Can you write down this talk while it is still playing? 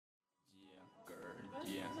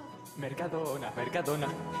Mercadona, Mercadona.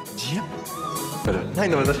 Yep. Pero,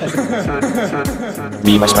 nein, no, das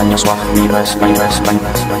Viva España, swag, viva España,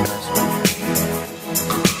 España, España.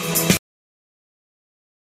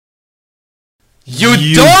 You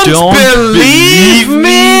don't believe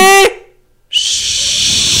me?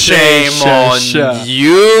 Shame on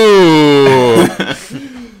you.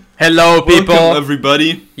 Hello, people. Welcome,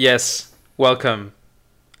 everybody. Yes, welcome.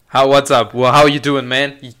 What's up? Well, how you doing,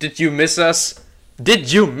 man? Did you miss us?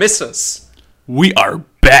 Did you miss us? We are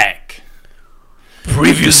back.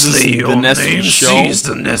 Previously the Nesvi show.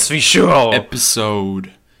 The Nesvi show.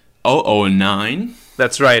 Episode 009.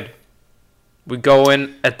 That's right. We go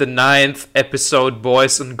in at the 9th episode,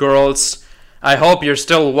 boys and girls. I hope you're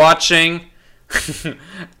still watching.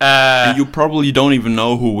 And you probably don't even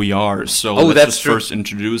know who we are, so let's that's just true. first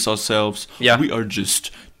introduce ourselves. Yeah. We are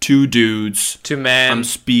just two dudes. Two men. I'm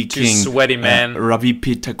speaking. Two sweaty men. Ravi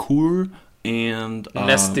Pitakur and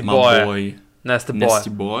Nesty my boy. boy. Nesty boy. Nesty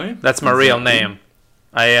boy. That's my real Exactly. name.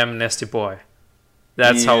 I am Nesty boy.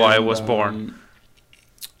 That's how I was born.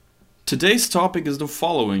 Today's topic is the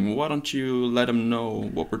following. Why don't you let them know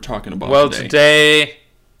what we're talking about Well, today? today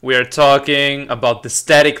we are talking about the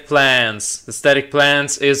static plans. The static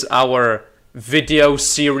plans is our video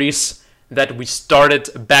series that we started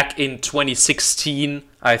back in 2016,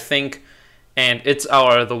 I think. And it's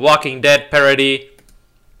our The Walking Dead parody.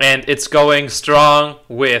 And it's going strong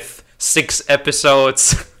with 6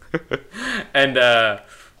 episodes. and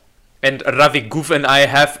Ravi Goof and I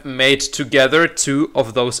have made together 2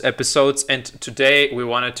 of those episodes. And today we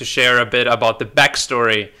wanted to share a bit about the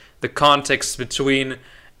backstory, the context between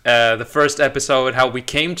the first episode, how we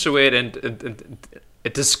came to it, and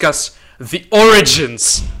discuss the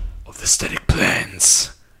origins of the static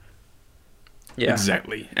plans. Yeah.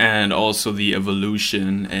 Exactly. And also the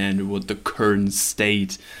evolution and what the current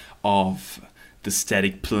state of the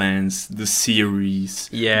static plans, the series,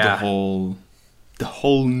 Yeah. the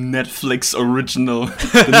whole Netflix original,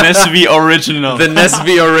 the Nesvi original. The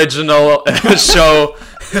Nesvi original show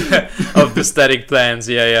of the static plans.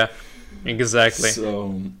 Yeah. Exactly.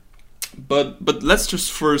 So, but let's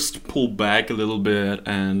just first pull back a little bit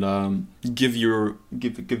and give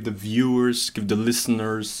the viewers, give the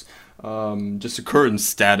listeners just a current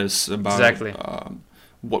status about Exactly.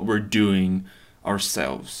 what we're doing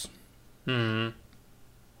ourselves. Yeah,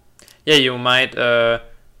 you might.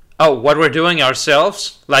 What we're doing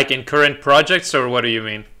ourselves, like in current projects, or what do you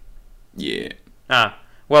mean? Yeah.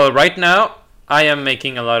 Well, right now I am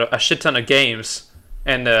making a shit ton of games,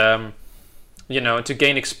 and to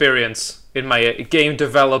gain experience in my game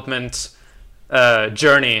development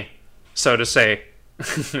journey, so to say.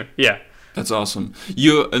 Yeah. That's awesome.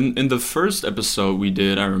 You in the first episode we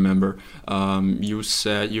did, I remember, you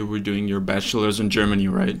said you were doing your bachelor's in Germany,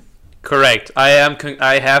 right? Correct. I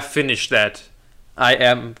have finished that. I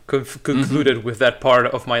am concluded with that part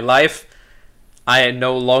of my life. I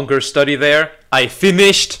no longer study there. I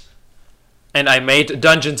finished, and I made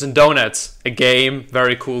Dungeons and Donuts, a game,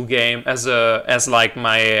 very cool game, as like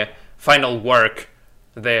my final work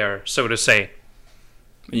there, so to say.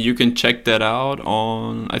 You can check that out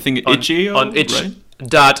on, I think, itch.io, on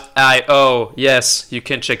itch.io. Yes, you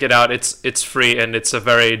can check it out. It's free and it's a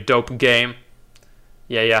very dope game.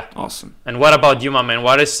 Yeah. Awesome. And what about you, my man?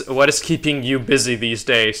 What is keeping you busy these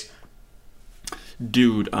days?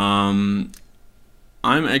 Dude, I'm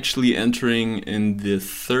actually entering in the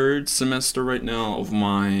 3rd semester right now of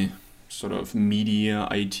my sort of media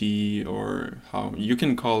IT, or how you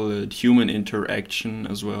can call it, human interaction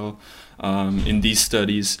as well. In these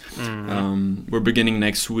studies, we're beginning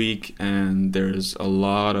next week, and there's a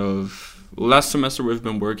lot of. Last semester we've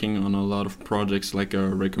been working on a lot of projects like a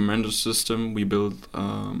recommender system. We built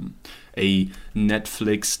a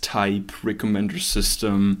Netflix type recommender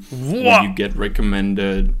system where you get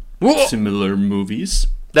recommended similar movies.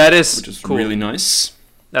 That is which is cool. really nice.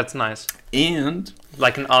 That's nice. And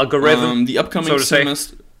like an algorithm. The upcoming so to say.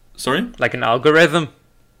 semester. Sorry? Like an algorithm.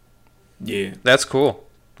 Yeah. That's cool.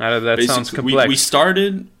 That sounds complex.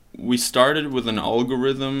 We started with an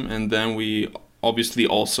algorithm, and then we obviously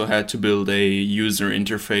also had to build a user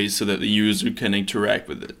interface so that the user can interact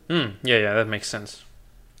with it. Yeah, that makes sense.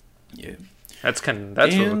 Yeah. That's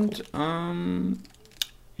really cool.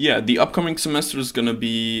 The upcoming semester is gonna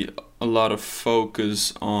be a lot of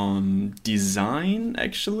focus on design,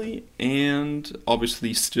 actually, and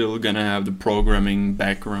obviously still gonna have the programming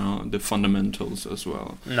background, the fundamentals as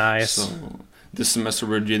well. Nice. So this semester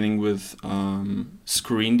we're dealing with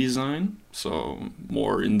screen design, so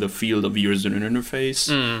more in the field of user interface.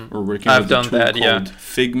 We're working with a tool called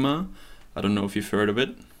Figma. I don't know if you've heard of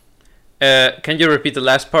it. Can you repeat the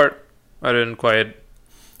last part? I didn't quite.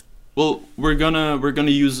 Well, we're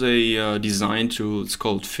gonna use a design tool. It's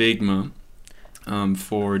called Figma,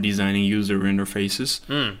 for designing user interfaces.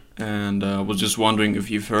 And was just wondering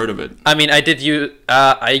if you've heard of it. I mean, I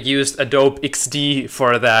used Adobe XD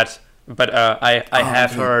for that, but I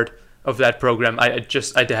have okay. heard of that program. I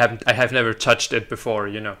have never touched it before,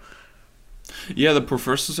 you know. Yeah, the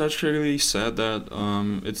professors actually said that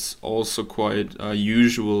it's also quite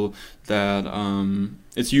usual that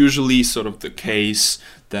it's usually sort of the case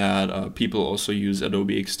that people also use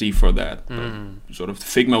Adobe XD for that. But sort of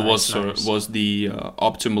Figma was the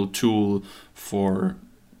optimal tool for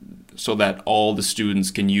so that all the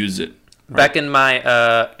students can use it. Right? Back in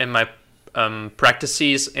my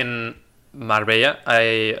practices in Marbella,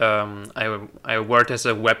 I worked as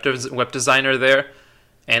a web designer there,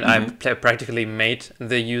 and I practically made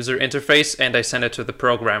the user interface, and I sent it to the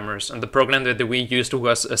programmers. And the program that we used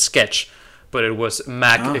was a Sketch, but it was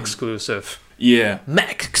Mac exclusive. Yeah,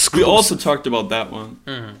 Mac exclusive. we also talked about that one.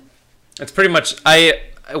 It's pretty much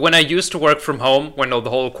when I used to work from home, when the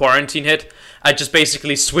whole quarantine hit, I just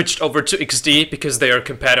basically switched over to XD because they are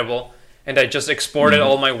compatible, and I just exported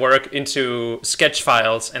all my work into Sketch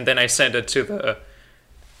files, and then I sent it to the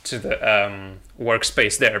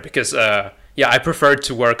workspace there because I prefer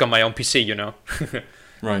to work on my own PC, you know.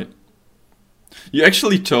 Right. You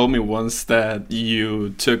actually told me once that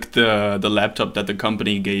you took the laptop that the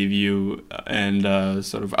company gave you, and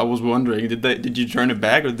sort of I was wondering, did you turn it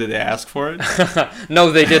back or did they ask for it? No,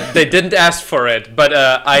 they didn't ask for it, but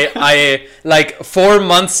I like 4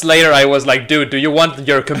 months later I was like, dude, do you want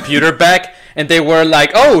your computer back? And they were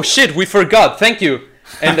like, oh shit, we forgot, thank you.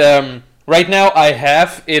 And right now I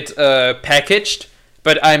have it packaged,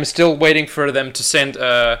 but I'm still waiting for them to send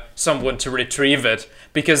someone to retrieve it.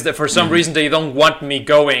 Because for some reason they don't want me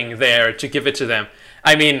going there to give it to them.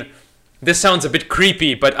 I mean, this sounds a bit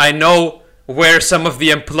creepy, but I know where some of the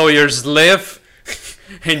employers live.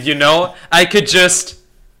 And you know, I could just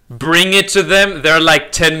bring it to them. They're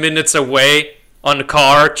like 10 minutes away on a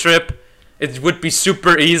car trip. It would be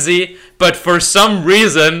super easy. But for some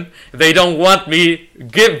reason, they don't want me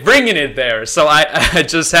bringing it there. So I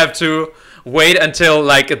just have to wait until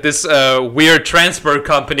like this weird transport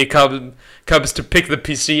company comes to pick the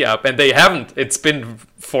PC up, and they haven't. It's been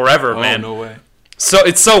forever, man. Oh, no way. So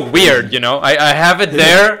it's so weird, you know. I have it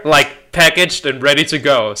there, like packaged and ready to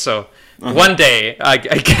go. So one day, I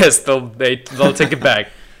guess they'll take it back.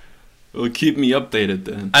 Well, keep me updated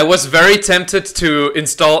then. I was very tempted to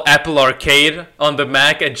install Apple Arcade on the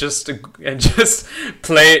Mac and just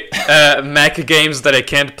play Mac games that I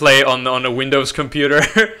can't play on a Windows computer.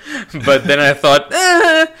 But then I thought,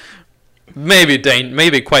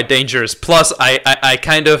 maybe quite dangerous. Plus, I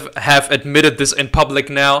kind of have admitted this in public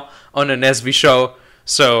now on a Nesvi show.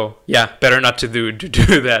 So yeah, better not to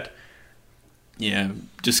do that. Yeah,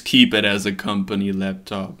 just keep it as a company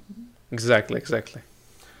laptop. Exactly.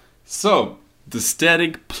 So, the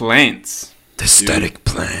static plants. The static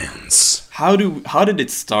plans. How did it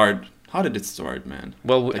start? How did it start, man?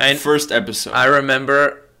 Well, like first episode. I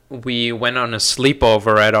remember we went on a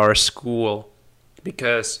sleepover at our school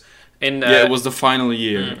because it was the final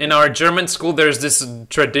year. In our German school, there's this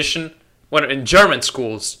tradition. Well, in German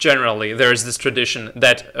schools generally, there's this tradition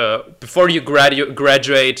that before you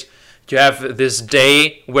graduate, you have this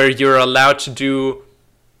day where you're allowed to do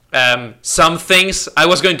some things. I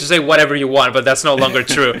was going to say whatever you want, but that's no longer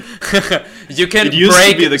true. You can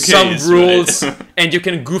break some rules, right? And you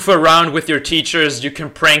can goof around with your teachers. You can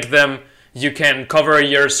prank them. You can cover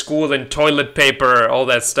your school in toilet paper, all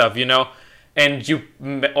that stuff, you know. And you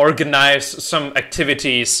organize some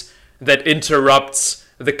activities that interrupts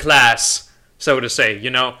the class, so to say, you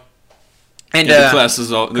know. And the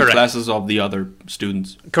classes of the other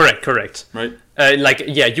students. Correct. Right.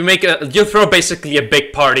 You throw basically a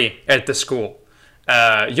big party at the school.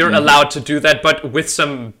 You're allowed to do that, but with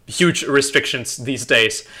some huge restrictions these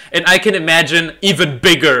days. And I can imagine even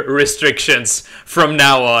bigger restrictions from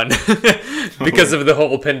now on because of the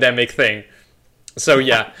whole pandemic thing. So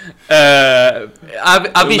yeah,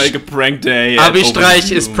 make a prank day.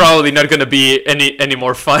 Abi-Streich is probably not going to be any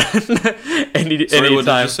more fun. Sorry, what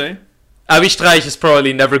did you say? Abi-Streich is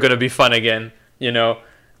probably never going to be fun again, you know.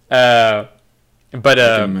 I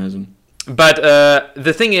can imagine. But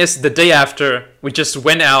the thing is, the day after, we just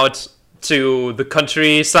went out to the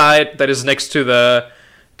countryside that is next to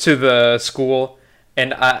the school,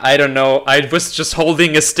 and I don't know, I was just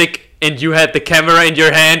holding a stick, and you had the camera in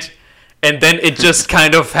your hand, and then it just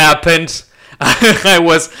kind of happened.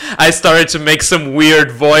 I started to make some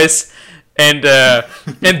weird voice, and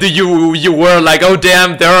you were like, oh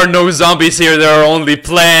damn, there are no zombies here, there are only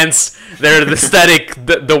plants. They're the static,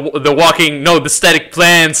 the static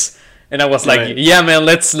plants. And I was like, Right. yeah, man,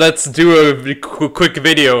 let's do a quick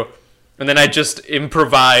video. And then I just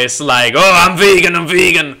improvise like, oh, I'm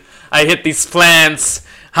vegan. I hit these plants.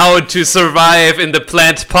 How to survive in the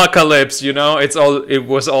plant apocalypse, you know? It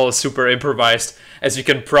was all super improvised, as you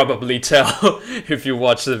can probably tell if you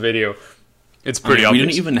watch the video. It's pretty We obvious.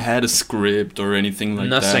 didn't even had a script or anything like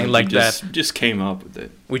that. Nothing like that. We just came up with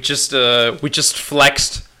it. We just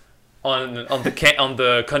flexed on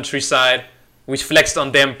the countryside. We flexed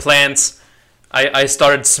on them plants. I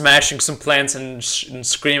started smashing some plants and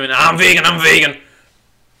screaming, I'm vegan.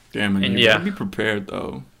 Damn, man, And you yeah. gotta be prepared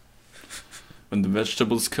though. When the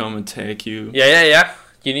vegetables come and attack you. Yeah.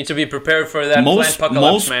 You need to be prepared for that plant apocalypse,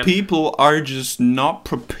 Most man. people are just not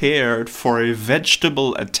prepared for a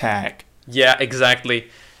vegetable attack. Yeah, exactly.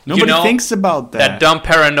 Nobody thinks about that. That dumb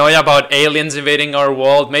paranoia about aliens invading our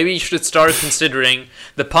world. Maybe you should start considering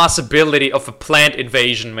the possibility of a plant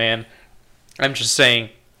invasion, man. I'm just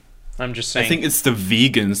saying. I think it's the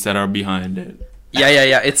vegans that are behind it.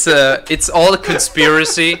 Yeah. It's all a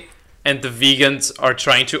conspiracy, and the vegans are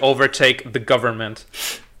trying to overtake the government.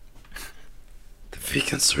 The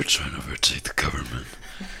vegans are trying to overtake the government.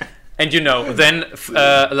 And then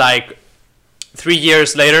like 3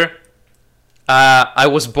 years later, I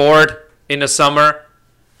was bored in the summer,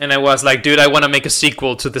 and I was like, dude, I want to make a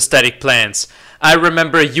sequel to the Static Plants. I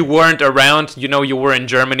remember you weren't around, you were in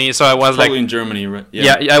Germany, so I was Probably like, in Germany, right?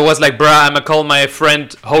 yeah, I was like, bruh, I'm gonna call my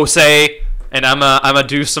friend Jose, and I'm gonna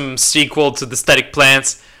do some sequel to the Static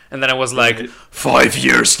Plants. And then I was like, Right. 5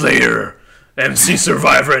 years later, MC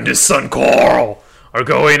Survivor and his son Carl are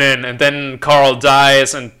going in, and then Carl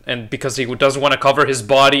dies, and because he doesn't want to cover his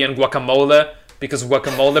body in guacamole, because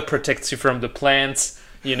guacamole protects you from the plants,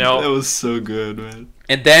 That was so good, man.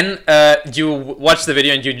 And then you watched the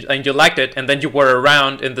video and you liked it, and then you were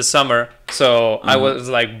around in the summer. So I was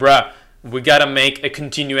like, bruh, we gotta make a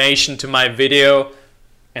continuation to my video,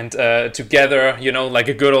 and together, like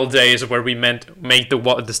a good old days where we made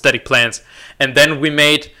the Static Plants, and then we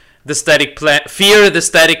made the Fear the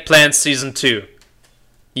Static Plants Season 2.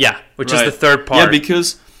 Yeah, which is the third part. Yeah,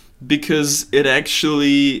 because it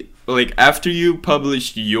actually, like, after you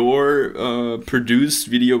published your produced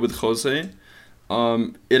video with Jose,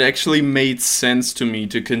 it actually made sense to me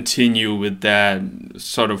to continue with that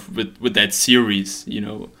sort of with that series,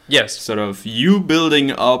 Yes. Sort of you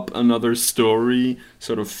building up another story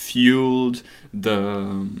sort of fueled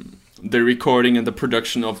the recording and the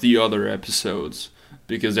production of the other episodes.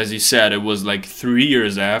 Because, as you said, it was like 3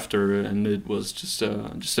 years after, and it was just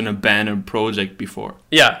an abandoned project before.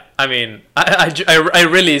 Yeah, I mean, I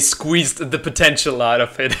really squeezed the potential out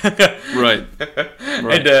of it. Right.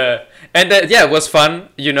 And yeah, it was fun.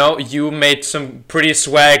 You made some pretty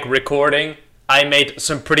swag recording. I made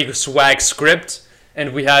some pretty swag script,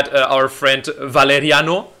 and we had our friend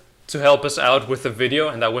Valeriano to help us out with the video,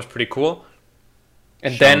 and that was pretty cool.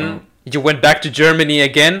 And then you went back to Germany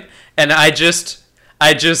again, and I just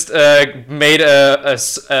made a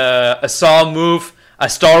Saw move, a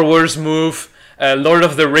Star Wars move, a Lord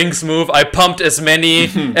of the Rings move. I pumped as many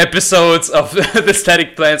episodes of the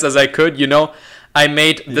Static Plants as I could, I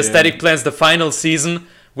made the Static Plants the final season,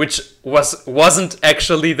 which wasn't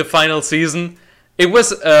actually the final season. It was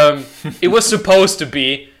supposed to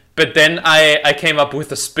be, but then I came up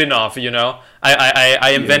with a spin-off,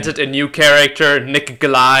 I invented a new character, Nick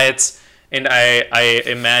Glides. And I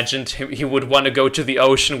imagined he would want to go to the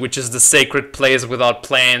ocean, which is the sacred place without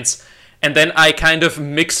plants. And then I kind of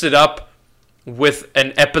mixed it up with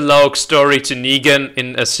an epilogue story to Negan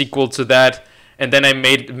in a sequel to that. And then I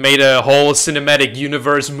made a whole cinematic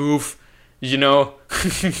universe move,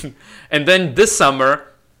 And then this summer,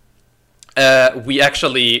 we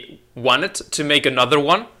actually wanted to make another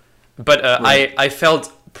one. But Right. I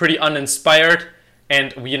felt pretty uninspired.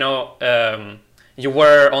 And, you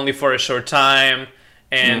were only for a short time,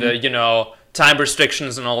 and time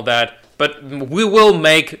restrictions and all that. But we will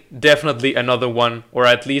make definitely another one, or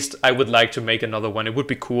at least I would like to make another one. It would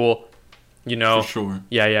be cool, For sure.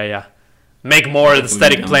 Yeah. Make more of the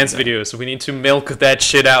Static down Plants with that. videos. We need to milk that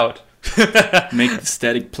shit out. Make the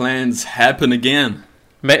Static Plans happen again.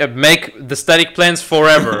 Make the Static Plants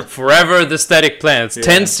forever. Forever the Static Plants. Yeah.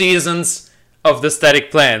 10 seasons of the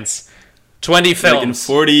Static Plants. 20 films. Like in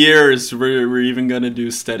 40 years, we're even gonna do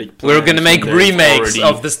Static Plans. We're gonna make and they've remakes already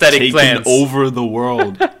of the Static taken Plants. over the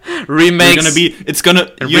world. Remakes. It's gonna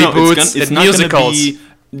reboots it's and not musicals. gonna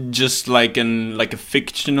be just like a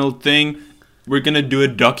fictional thing. We're gonna do a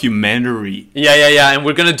documentary. Yeah. And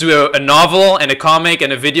we're gonna do a novel and a comic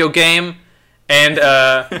and a video game. And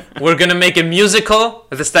we're gonna make a musical,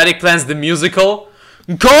 the Static Plans, the musical,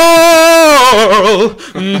 Carl,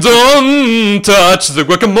 don't touch the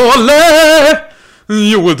guacamole,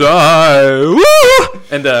 you will die. Woo!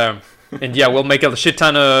 And yeah, we'll make a shit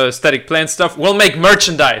ton of static plant stuff. We'll make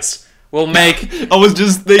merchandise. We'll make I was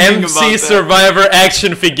just thinking about MC that. Survivor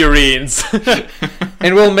action figurines.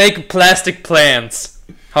 And we'll make plastic plants.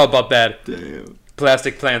 How about that? Damn.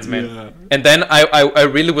 Plastic plants, man. Yeah. And then I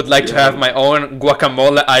really would like to have my own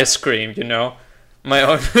guacamole ice cream, you know? My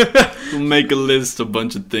own. We'll make a list, a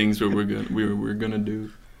bunch of things where we're gonna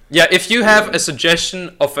do. Yeah, if you have a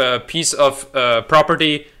suggestion of a piece of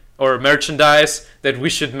property or merchandise that we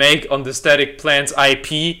should make on the Static Plants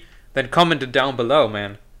IP, then comment it down below,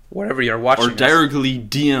 man. Wherever you're watching Or directly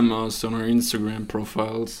DM us on our Instagram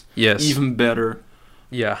profiles. Yes. Even better.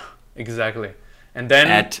 Yeah, exactly. And then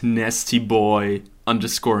At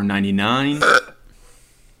nastyboy_99.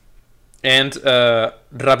 and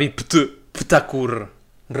Ravi Ptakur.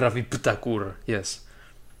 Ravi Ptakur, yes.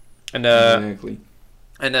 And Exactly.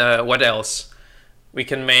 and what else? We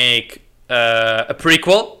can make a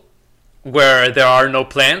prequel where there are no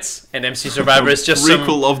plants and MC Survivor is just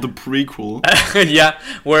prequel of the prequel. yeah,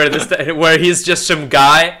 where he's just some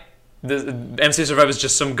guy. The MC Survivor is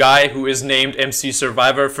just some guy who is named MC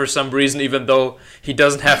Survivor for some reason, even though he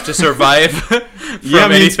doesn't have to survive from Yeah, I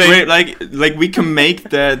mean, it's anything. great. Like we can make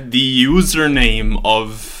that the username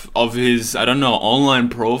of his, I don't know, online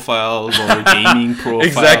profiles or gaming profiles,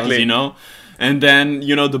 Exactly. you know. And then,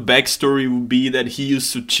 you know, the backstory would be that he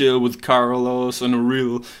used to chill with Carlos in a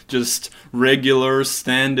real, just regular,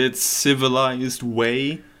 standard, civilized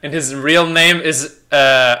way. And his real name is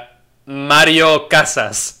Mario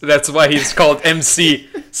Casas. That's why he's called MC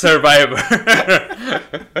Survivor.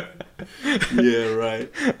 Yeah,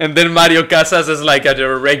 right. And then Mario Casas is like at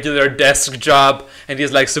a regular desk job, and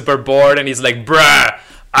he's like super bored, and he's like, bruh,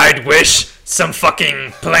 I'd wish some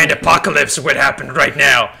fucking planned apocalypse would happen right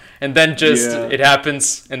now. And then just Yeah. it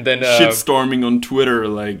happens, and then Shitstorming on Twitter,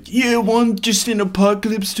 like, yeah, want just an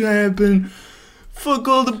apocalypse to happen. Fuck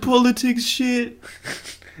all the politics shit.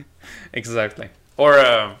 exactly.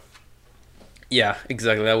 Or yeah,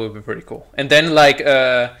 exactly. That would be pretty cool. And then like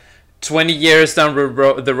 20 years down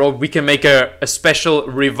the road, we can make a special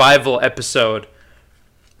revival episode.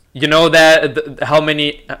 You know that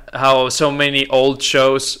how so many old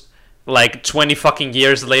shows like 20 fucking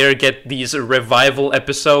years later get these revival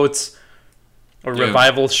episodes or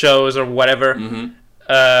revival shows or whatever.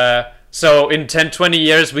 Mm-hmm. So in 10-20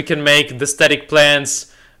 years we can make the Static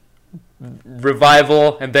Plants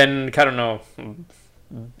revival, and then I don't know,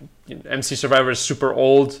 MC Survivor is super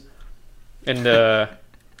old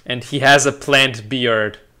and he has a plant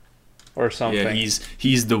beard or something. Yeah,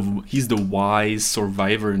 he's the wise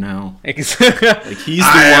survivor now. Like Like he's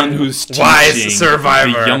the one who's teaching wise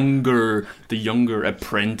survivor. the younger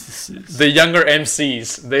apprentices. The younger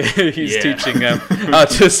MCs, he's Yeah. teaching them how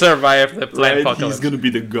to survive the plant Right? apocalypse. He's gonna be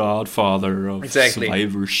the godfather of Exactly.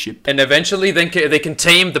 survivorship. And eventually they can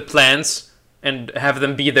tame the plants and have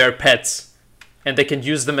them be their pets. And they can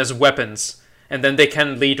use them as weapons. And then they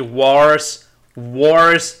can lead wars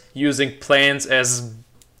using plants as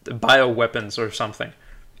bioweapons or something.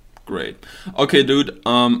 Great. Okay, dude.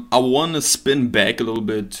 I want to spin back a little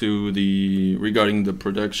bit to regarding the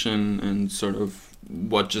production and sort of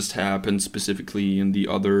what just happened specifically in the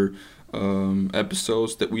other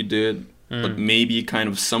episodes that we did, but maybe kind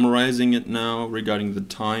of summarizing it now regarding the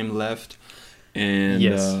time left, and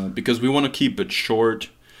Yes. because we want to keep it short.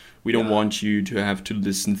 We don't want you to have to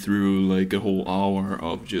listen through like a whole hour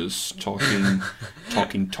of just talking,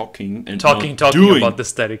 talking, and Talking not doing. about the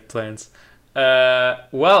Static Plants.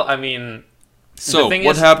 Well, I mean, So, the thing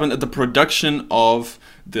what is- happened at the production of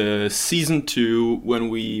the season 2 when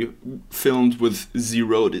we filmed with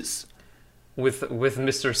Zerotis? with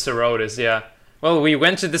Mr. Serotis, yeah. Well, we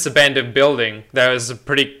went to this abandoned building that was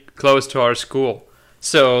pretty close to our school,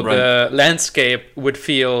 so the landscape would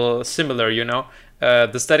feel similar, you know.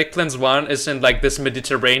 The Static Plants 1 is in like this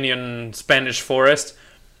Mediterranean Spanish forest,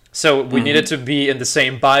 so we needed to be in the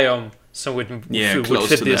same biome, so it would close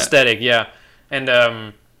fit to the that. aesthetic, yeah. And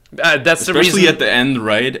that's the Especially reason. at the end,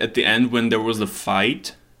 right? At the end when there was the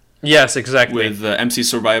fight Yes, exactly. with MC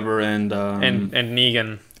Survivor and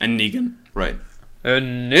Negan. Negan, right?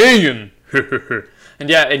 Negan. And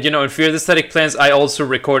yeah, and you know, in Fear the Static Plants, I also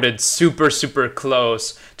recorded super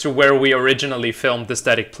close to where we originally filmed the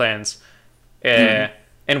Static Plants.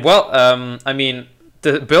 And well, I mean,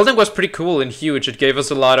 the building was pretty cool and huge. It gave us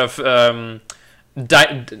a lot of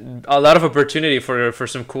opportunity for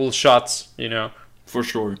some cool shots, you know. for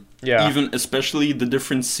sure. Yeah. Even especially the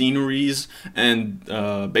different sceneries and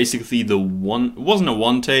basically the one, it wasn't a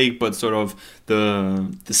one take, but sort of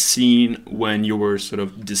the scene when you were sort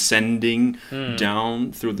of descending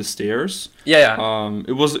down through the stairs. Yeah.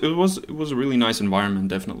 It was a really nice environment,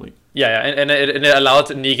 definitely. Yeah, and it allowed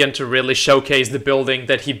Negan to really showcase the building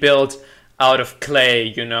that he built out of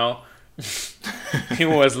clay, you know. He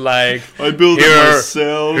was like, I built it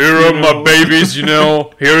myself. Here are my babies, you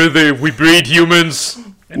know. We breed humans.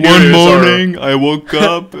 One morning, I woke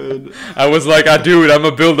up and I was like, dude, I'm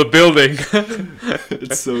gonna build a building.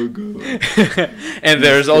 It's so good. And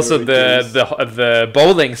there's also the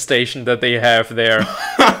bowling station that they have there.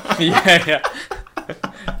 Yeah.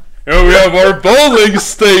 Oh, we have our bowling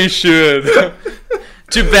station.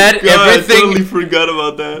 Too bad everything. I totally forgot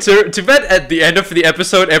about that. Too bad at the end of the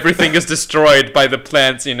episode everything is destroyed by the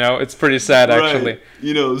plants. You know, it's pretty sad actually. Right.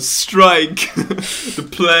 You know, strike. the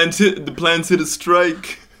plants hit a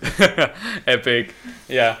strike. Epic,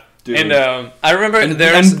 yeah. Dude. And I remember and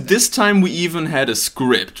this time we even had a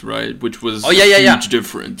script, right? Which was a huge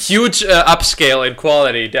difference. Huge upscale in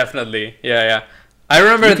quality, definitely. Yeah. I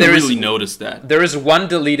remember you can really notice that. There is one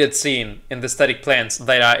deleted scene in the Static Plans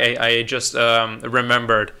that I just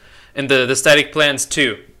remembered. In the Static Plans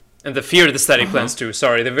 2. In the Fear the Static Plans 2,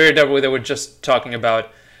 sorry. The very double that we're just talking about.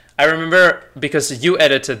 I remember because you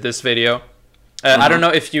edited this video. I don't know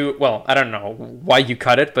if you... Well, I don't know why you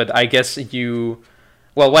cut it, but I guess you...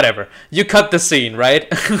 Well, whatever. You cut the scene, right?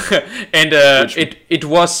 And it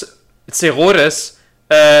was... Cerores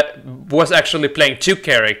was actually playing two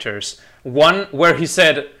characters. One where he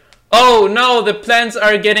said, "Oh no, the plants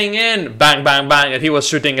are getting in!" Bang, bang, bang, and he was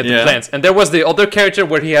shooting at the plants. And there was the other character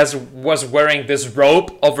where he was wearing this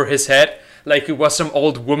robe over his head, like he was some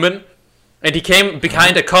old woman. And he came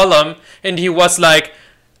behind a column, and he was like,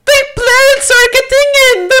 "The plants are getting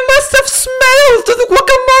in! They must have smelled the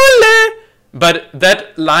guacamole!" But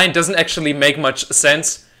that line doesn't actually make much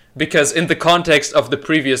sense, because in the context of the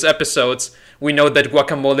previous episodes, we know that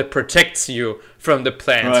guacamole protects you from the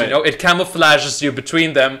plants. Right. You know, it camouflages you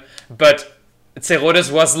between them. But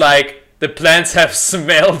Cerores was like, the plants have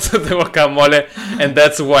smelled the guacamole, and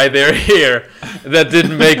that's why they're here. That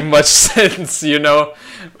didn't make much sense, you know.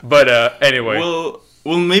 But anyway. Well,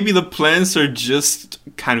 maybe the plants are just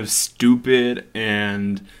kind of stupid,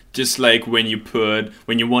 and just like when you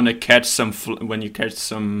want to catch some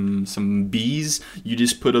bees, you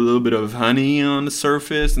just put a little bit of honey on the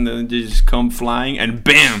surface, and then they just come flying, and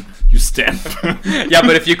bam, you stab. Yeah,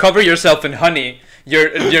 but if you cover yourself in honey,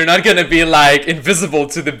 you're not gonna be like invisible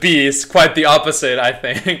to the bees. Quite the opposite, I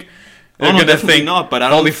think. They're gonna think not, but I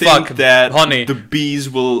don't think that honey. The bees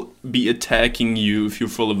will be attacking you if you're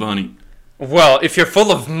full of honey. Well, if you're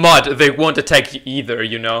full of mud, they won't attack you either,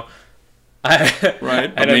 you know.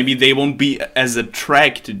 Right, but maybe they won't be as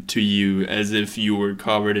attracted to you as if you were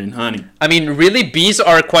covered in honey. I mean, really, bees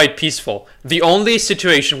are quite peaceful. The only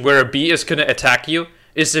situation where a bee is gonna attack you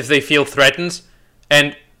is if they feel threatened,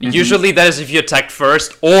 and usually that is if you're attacked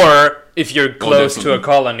first, or if you're close to a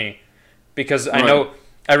colony. Because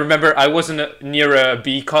I remember I was near a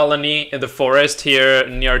bee colony in the forest here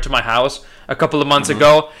near to my house a couple of months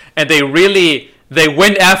ago, and they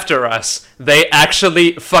went after us. They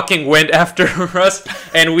actually fucking went after us,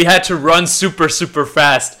 and we had to run super, super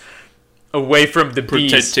fast away from the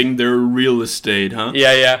bees. Protecting their real estate, huh?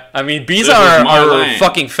 Yeah. I mean, bees are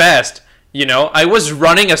fucking fast, you know? I was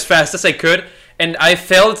running as fast as I could, and I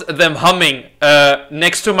felt them humming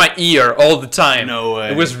next to my ear all the time. No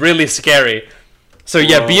way. It was really scary. So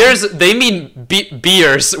yeah, beers, they mean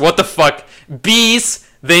beers. What the fuck? Bees,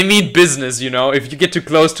 they mean business, you know? If you get too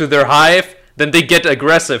close to their hive, then they get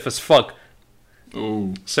aggressive as fuck.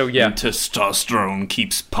 Oh. So yeah. And testosterone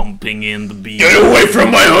keeps pumping in the bees. Get away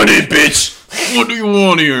from my honey, bitch! What do you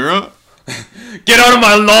want here, huh? Get out of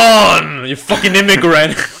my lawn, you fucking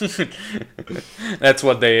immigrant! That's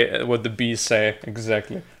what the bees say,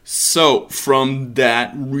 exactly. So, from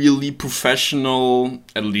that really professional,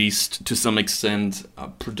 at least to some extent,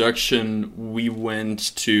 production, you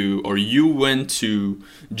went to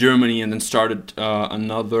Germany and then started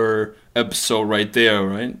another episode right there,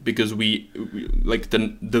 right? Because we like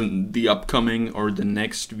the upcoming or the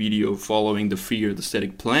next video following the Fear the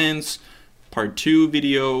Static Plans. Part 2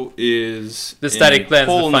 video is the Static Plans,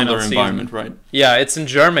 whole the final environment, season. right? Yeah, it's in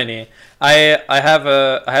Germany. I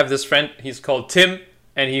have this friend. He's called Tim,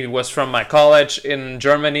 and he was from my college in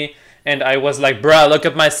Germany. And I was like, bruh, look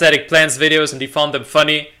at my Static Plans videos, and he found them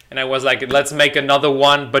funny. And I was like, let's make another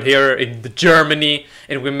one, but here in Germany,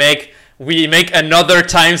 and we make another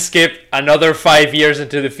time skip, another 5 years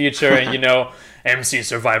into the future, and you know. MC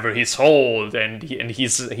Survivor, he's old, and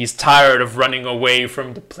he's tired of running away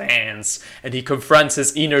from the plans, and he confronts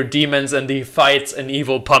his inner demons, and he fights an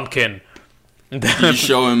evil pumpkin. Did you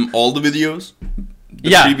show him all the videos?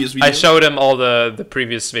 Previous videos? I showed him all the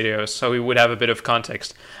previous videos, so he would have a bit of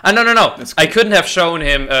context. No. Cool. I couldn't have shown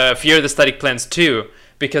him Fear the Static Plans 2,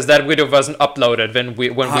 because that video wasn't uploaded when we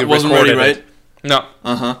wasn't recorded ready, right? it. No.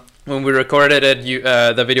 When we recorded it,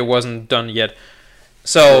 the video wasn't done yet.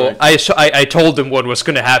 So I told him what was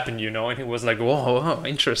going to happen, and he was like, whoa,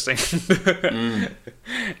 interesting.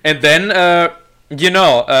 And then, the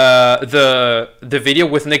video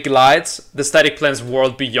with Nick Lights, The Static Plans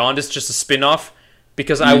World Beyond, is just a spin-off,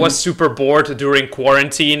 because I was super bored during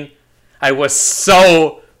quarantine. I was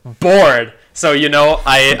so bored. So,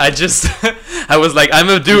 I just, I was like, I'm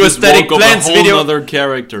going to do a Static Plans video. Another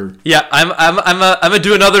character. Yeah, I'm going to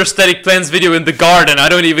do another Static Plans video in the garden. I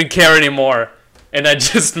don't even care anymore. And I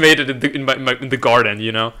just made it in the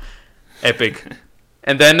garden, Epic.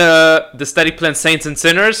 And then the Static Plans Saints and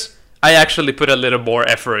Sinners, I actually put a little more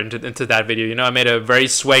effort into that video. I made a very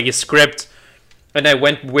swaggy script, and I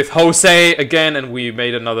went with Jose again, and we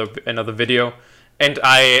made another video. And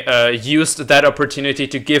I used that opportunity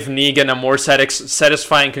to give Negan a more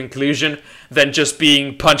satisfying conclusion than just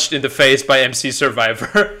being punched in the face by MC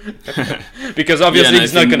Survivor. Because obviously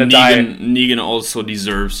he's not going to die. Negan also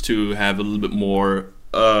deserves to have a little bit more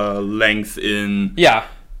length in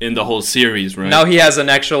the whole series, right? Now he has an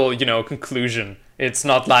actual, conclusion. It's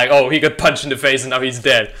not like, oh, he got punched in the face and now he's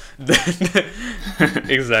dead.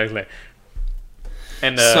 Exactly.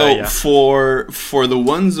 And, for the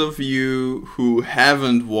ones of you who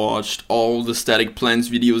haven't watched all the Static Plans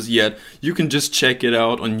videos yet, you can just check it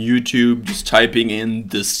out on YouTube, just typing in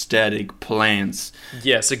the Static Plans.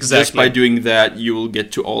 Yes, exactly. Just by doing that, you will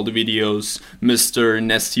get to all the videos. Mr.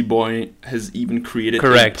 Nesty Boy has even created a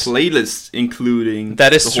playlist including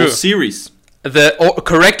the whole series. The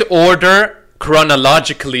correct order,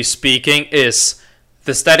 chronologically speaking, is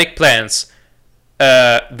the Static Plans.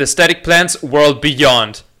 The Static Plans World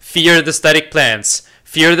Beyond, Fear the Static Plans,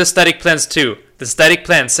 Fear the Static Plans 2, the Static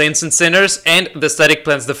Plans Saints and Sinners, and the Static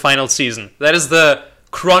Plans The Final Season. That is the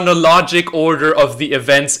chronologic order of the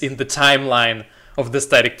events in the timeline of the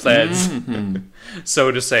Static Plans,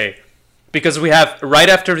 so to say. Because we have, right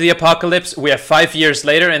after the apocalypse, we have 5 years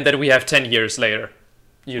later, and then we have 10 years later.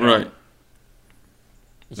 Right.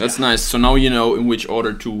 That's nice. So now you know in which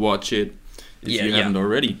order to watch it. If you haven't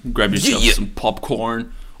already, grab yourself some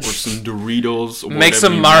popcorn or some Doritos. Or make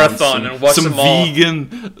some marathon and watch them all. Some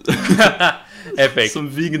vegan. Epic. Some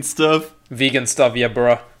vegan stuff. Vegan stuff, yeah,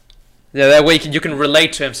 bro. Yeah, that way you can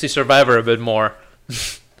relate to MC Survivor a bit more.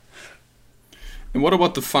 And what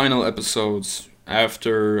about the final episodes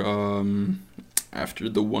after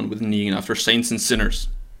the one with Negan, after Saints and Sinners?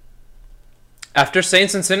 After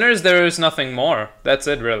Saints and Sinners, there is nothing more. That's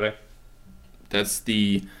it, really. That's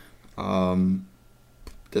the...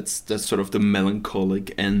 that's sort of the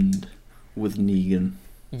melancholic end with Negan.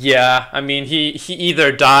 Yeah, I mean, he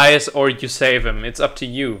either dies or you save him. It's up to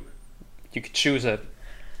you. You could choose it.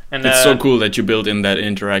 And it's so cool that you built in that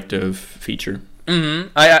interactive feature.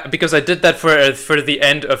 Because I did that for the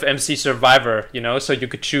end of MC Survivor, so you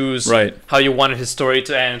could choose how you wanted his story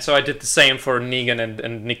to end. So I did the same for Negan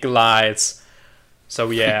and Nick Lights. So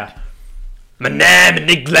yeah. My name is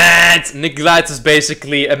Nick Lights. Nick Lights is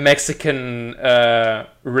basically a Mexican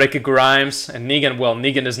Ricky Grimes, and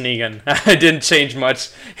Negan is Negan. I didn't change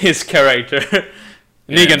much his character.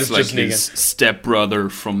 Negan is like just Negan. His stepbrother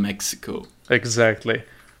from Mexico. Exactly.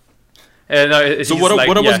 So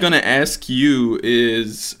what I was gonna ask you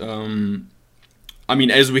is, I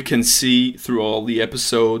mean, as we can see through all the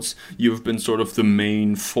episodes, you've been sort of the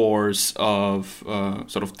main force of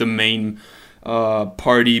sort of the main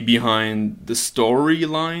party behind the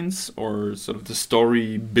storylines, or sort of the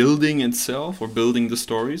story building itself, or building the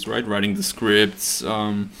stories, right? Writing the scripts.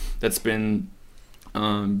 That's been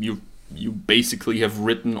you basically have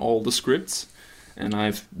written all the scripts, and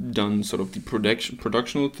I've done sort of the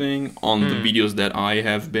productional thing on the videos that I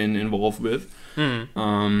have been involved with.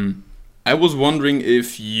 I was wondering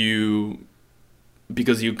if you,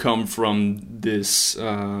 because you come from this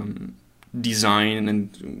design, and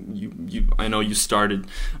you I know you started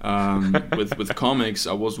with comics.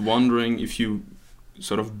 I was wondering if you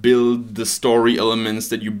sort of build the story elements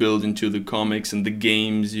that you build into the comics and the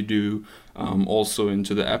games you do also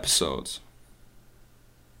into the episodes.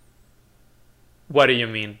 What do you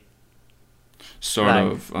mean? Sort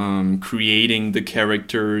of creating the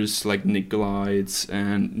characters like Nick Lights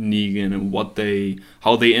and Negan, and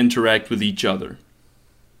how they interact with each other.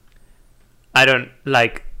 I don't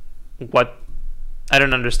like what. I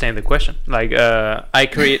don't understand the question. Like, I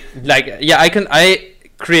create, like, yeah, I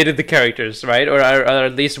created the characters, right? Or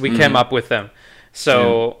at least we came up with them.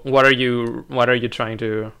 So what are you trying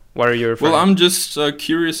to? What are your? Well, I'm just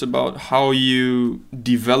curious about how you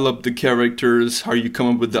develop the characters, how you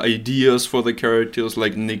come up with the ideas for the characters,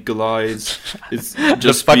 like Nick Glides. It's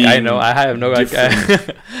just the fuck I know. I have no idea.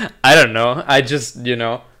 I don't know. I just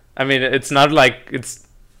I mean, it's not like it's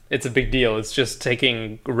a big deal. It's just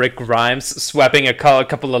taking Rick Grimes, swapping a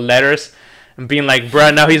couple of letters, and being like,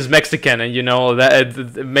 bruh, now he's Mexican, and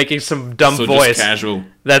that making some dumb voice. Just casual.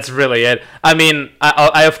 That's really it. I mean,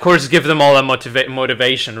 I of course give them all a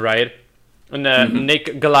motivation, right? And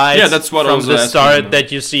Nick Glides, that's what from the start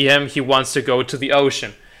that you see him, he wants to go to the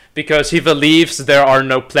ocean because he believes there are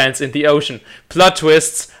no plants in the ocean. Plot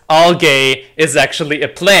twists: algae is actually a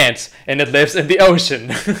plant and it lives in the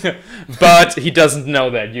ocean, but he doesn't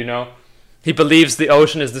know that. He believes the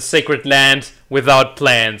ocean is the sacred land without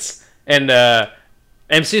plants. And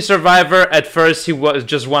MC Survivor, at first he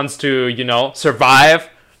just wants to survive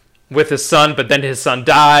with his son, but then his son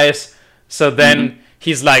dies. So then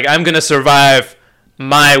he's like, I'm gonna survive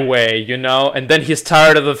my way, and then he's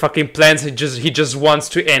tired of the fucking plants. He just wants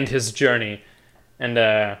to end his journey, and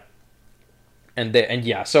yeah.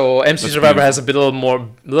 So MC Survivor has a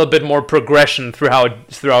little bit more progression throughout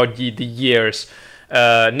the years.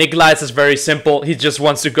 Nick Lights is very simple. He just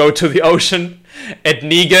wants to go to the ocean.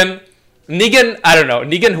 And Negan, I don't know.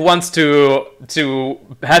 Negan wants to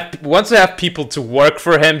have people to work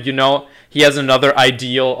for him. He has another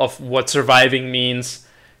ideal of what surviving means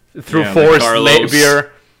through forced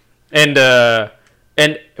labor. And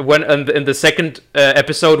when in the second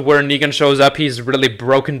episode where Negan shows up, he's really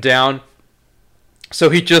broken down. So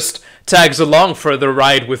he just tags along for the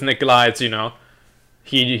ride with Nick Lights.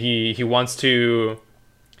 He wants to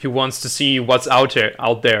see what's out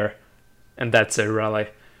there, and that's it, really.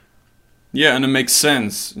 Yeah, and it makes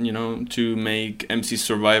sense, to make MC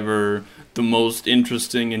Survivor the most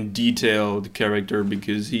interesting and detailed character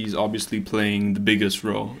because he's obviously playing the biggest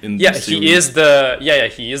role in the series. He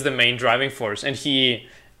is the main driving force, and he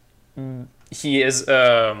is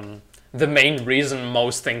the main reason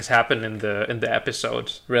most things happen in the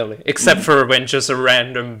episode, really, except for when just a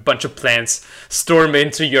random bunch of plants storm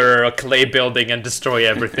into your clay building and destroy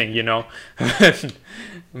everything.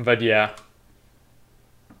 But yeah.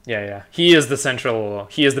 He is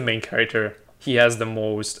the main character. He has the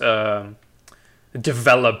most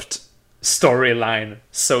developed storyline,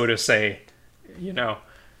 so to say,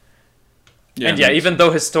 And even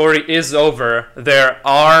though his story is over, there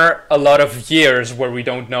are a lot of years where we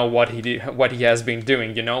don't know what he has been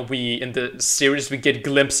doing. In the series we get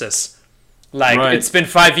glimpses. Like, It's been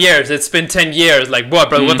 5 years, it's been 10 years. Like, what,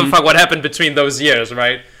 bro? What the fuck? What happened between those years,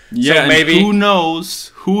 right? Yeah, so maybe who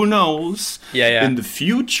knows? Yeah. In the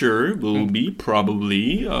future, we'll be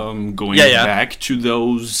probably going back to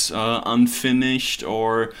those unfinished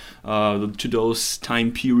or to those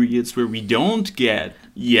time periods where we don't get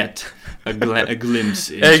yet a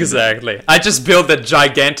glimpse. Exactly. I just built a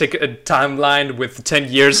gigantic timeline with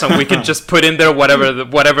 10 years, so we can just put in there whatever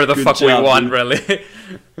the fuck job, we want, really.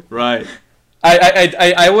 Right.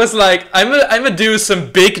 I was like, I'm gonna do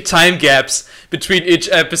some big time gaps between each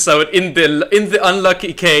episode in the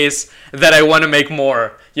unlucky case that I want to make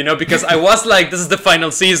more, because I was like, this is the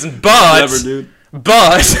final season, but Clever, dude.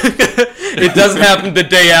 But it doesn't happen the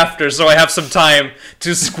day after, so I have some time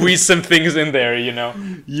to squeeze some things in there,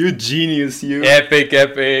 You genius, you. Epic.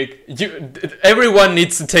 Everyone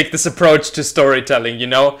needs to take this approach to storytelling,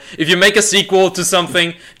 If you make a sequel to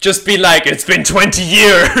something, just be like, it's been 20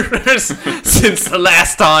 years since the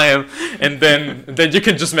last time, and then you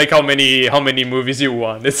can just make how many movies you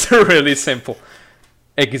want. It's really simple.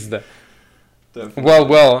 XD. Definitely.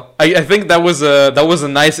 Well. I think that was a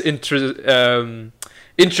nice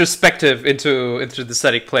introspective into the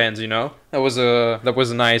static plans. That was a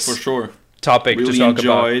nice for sure topic really to talk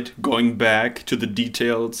about. Really enjoyed going back to the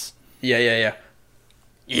details. Yeah.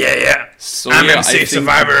 So I'm I MC think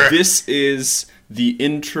Survivor. This is the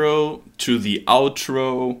intro to the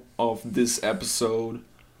outro of this episode.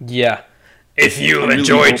 Yeah. If you really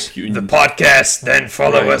enjoyed the podcast, then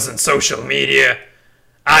follow us on social media.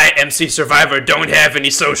 I, MC Survivor, don't have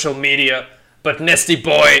any social media, but Nesty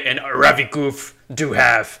Boy and Ravi Goof do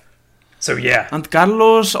have. So yeah. And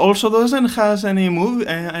Carlos also doesn't have any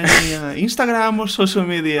Instagram or social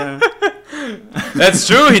media. That's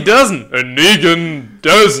true, he doesn't. And Negan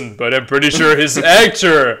doesn't, but I'm pretty sure his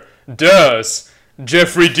actor does.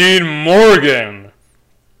 Jeffrey Dean Morgan.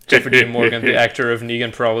 Jeffrey Dean Morgan, the actor of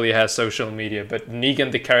Negan, probably has social media, but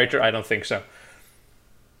Negan, the character, I don't think so.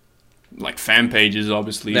 Like fan pages,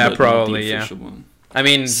 obviously. Yeah, but probably, not the official one. I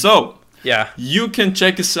mean, So, yeah. you can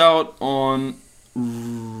check us out on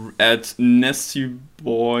at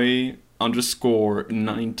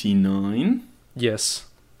NestiBoy_99. Yes.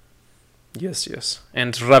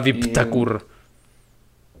 And Raviptakur.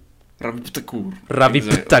 Raviptakur.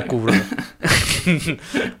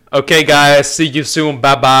 Okay, guys. See you soon.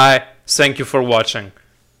 Bye-bye. Thank you for watching.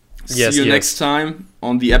 See you next time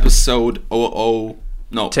on the episode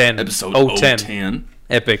 10. Episode 010. 010.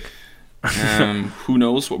 Epic. Who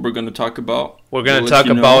knows what we're gonna talk about? We're gonna talk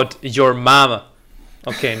about your mama.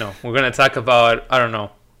 Okay, no. We're gonna talk about, I don't know,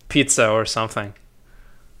 pizza or something.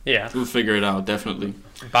 Yeah. We'll figure it out, definitely.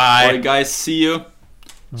 Bye. Alright, guys. See you.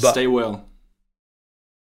 Bye. Stay well.